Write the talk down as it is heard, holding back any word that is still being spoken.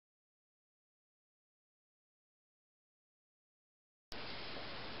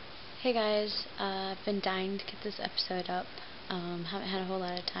Hey guys, I've been dying to get this episode up. Haven't had a whole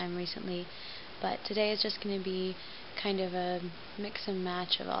lot of time recently, but today is just going to be kind of a mix and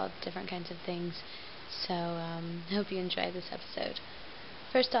match of all different kinds of things, so I hope you enjoy this episode.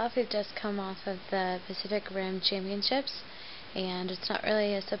 First off, we've just come off of the Pacific Rim Championships, and it's not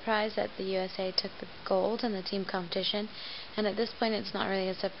really a surprise that the USA took the gold in the team competition, and at this point it's not really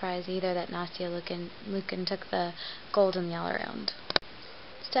a surprise either that Nastia Liukin took the gold in the all-around.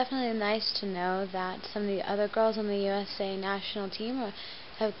 It's definitely nice to know that some of the other girls on the USA national team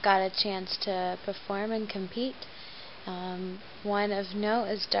have got a chance to perform and compete. One of note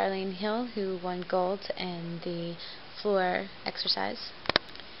is Darlene Hill, who won gold in the floor exercise.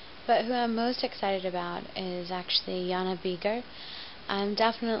 But who I'm most excited about is actually Jana Bieger. I'm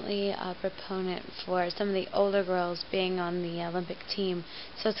definitely a proponent for some of the older girls being on the Olympic team,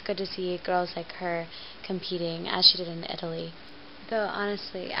 so it's good to see girls like her competing as she did in Italy. Though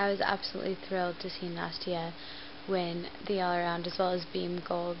honestly, I was absolutely thrilled to see Nastia win the all-around as well as beam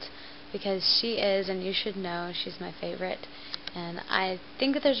gold, because she is, and you should know, she's my favorite, and I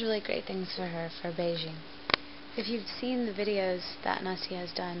think that there's really great things for her for Beijing. If you've seen the videos that Nastia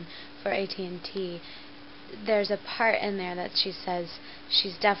has done for AT&T, there's a part in there that she says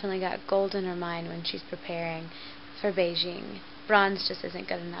she's definitely got gold in her mind when she's preparing for Beijing. Bronze just isn't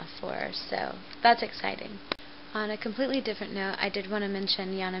good enough for her, so that's exciting. On a completely different note, I did want to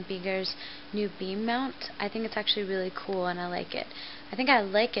mention Jana Bieger's new beam mount. I think it's actually really cool and I like it. I think I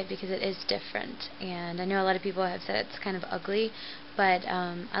like it because it is different, and I know a lot of people have said it's kind of ugly, but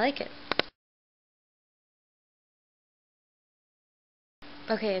I like it.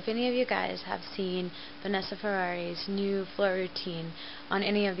 Okay, if any of you guys have seen Vanessa Ferrari's new floor routine on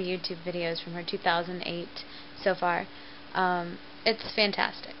any of the YouTube videos from her 2008 so far, it's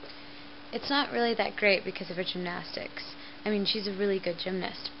fantastic. It's not really that great because of her gymnastics. I mean, she's a really good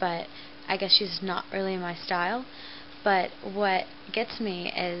gymnast, but I guess she's not really my style. But what gets me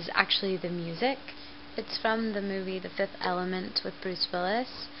is actually the music. It's from the movie The Fifth Element with Bruce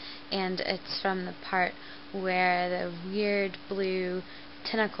Willis, and it's from the part where the weird blue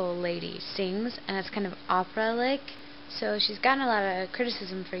tentacle lady sings, and it's kind of opera-like. So she's gotten a lot of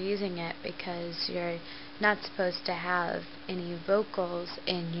criticism for using it because you're not supposed to have any vocals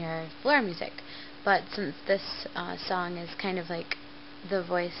in your floor music. But since this song is kind of like the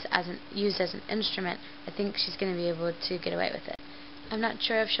voice used as an instrument, I think she's going to be able to get away with it. I'm not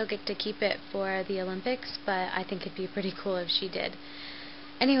sure if she'll get to keep it for the Olympics, but I think it'd be pretty cool if she did.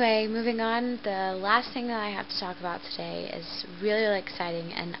 Anyway, moving on, the last thing that I have to talk about today is really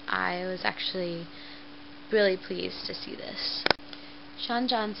exciting, and I was actually really pleased to see this. Shawn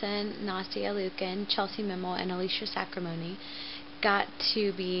Johnson, Nastia Liukin, Chelsea Mimmel, and Alicia Sacramone got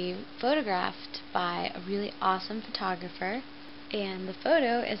to be photographed by a really awesome photographer, and the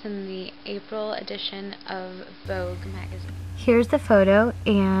photo is in the April edition of Vogue magazine. Here's the photo,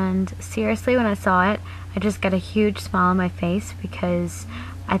 and seriously, when I saw it, I just got a huge smile on my face because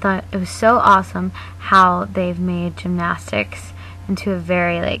I thought it was so awesome how they've made gymnastics into a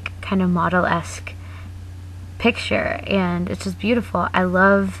very kind of model-esque picture, and it's just beautiful. I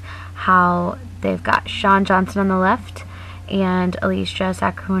love how they've got Shawn Johnson on the left and Alicia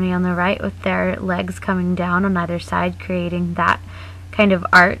Sacramone on the right with their legs coming down on either side, creating that kind of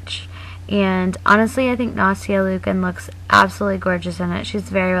arch. And honestly, I think Nastia Liukin looks absolutely gorgeous in it. She's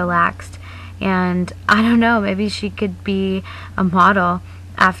very relaxed, and I don't know, maybe she could be a model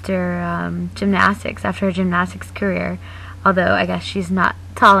after gymnastics, after her gymnastics career, although I guess she's not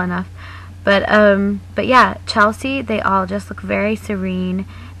tall enough. But yeah, Chelsea, they all just look very serene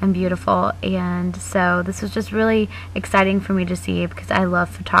and beautiful, and so this was just really exciting for me to see because I love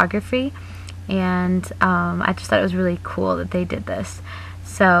photography, and I just thought it was really cool that they did this.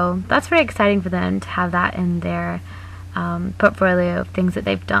 So that's very exciting for them to have that in their portfolio of things that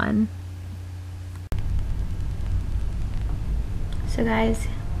they've done. So guys,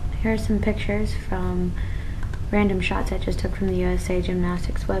 here are some pictures from random shots I just took from the USA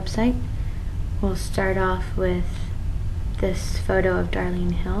Gymnastics website. We'll start off with this photo of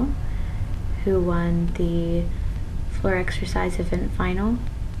Darlene Hill, who won the floor exercise event final.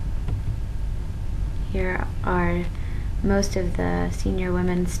 Here are most of the senior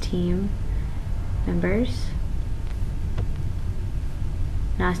women's team members.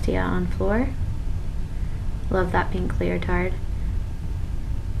 Nastia on floor. Love that pink leotard.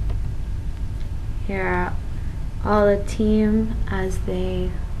 Here are all the team as they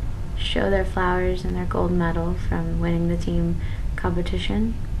show their flowers and their gold medal from winning the team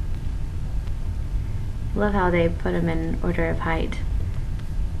competition. Love how they put them in order of height.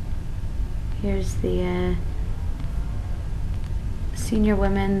 Here's the Senior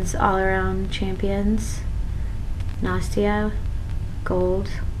women's all-around champions. Nastia, gold.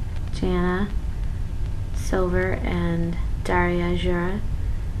 Jana, silver. And Dasha Joura,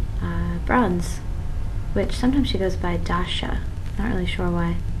 bronze. Which sometimes she goes by Dasha. Not really sure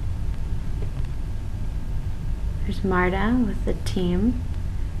why. There's Marta with the team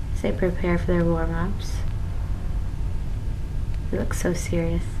as they prepare for their warm-ups. They look so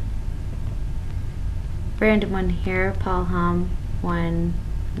serious. Random one here, Paul Ham won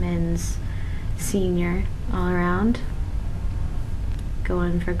men's senior all around.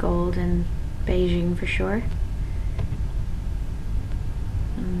 Going for gold in Beijing for sure.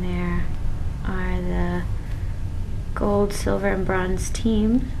 And there are the gold, silver, and bronze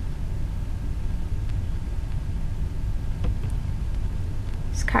team.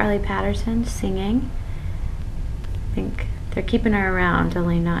 It's Carly Patterson singing. I think they're keeping her around,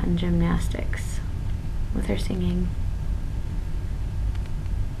 only not in gymnastics with her singing.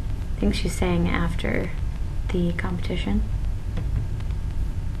 I think she sang after the competition.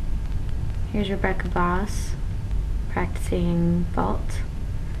 Here's Rebecca Voss practicing vault.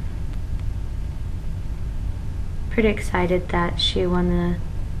 Pretty excited that she won the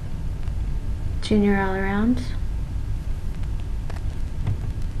junior all-around.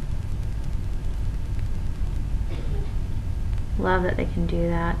 Love that they can do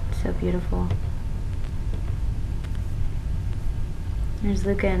that. So beautiful. There's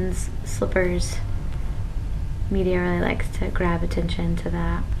Liukin's slippers. Media really likes to grab attention to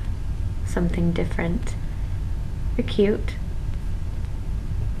that. Something different. They're cute.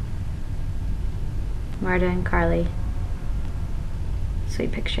 Marta and Carly.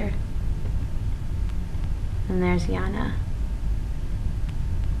 Sweet picture. And there's Jana.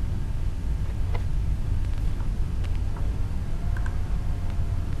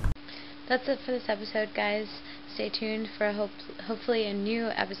 That's it for this episode, guys. Stay tuned for hopefully a new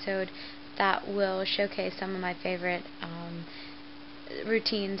episode that will showcase some of my favorite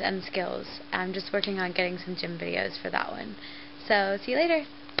routines and skills. I'm just working on getting some gym videos for that one. So, see you later.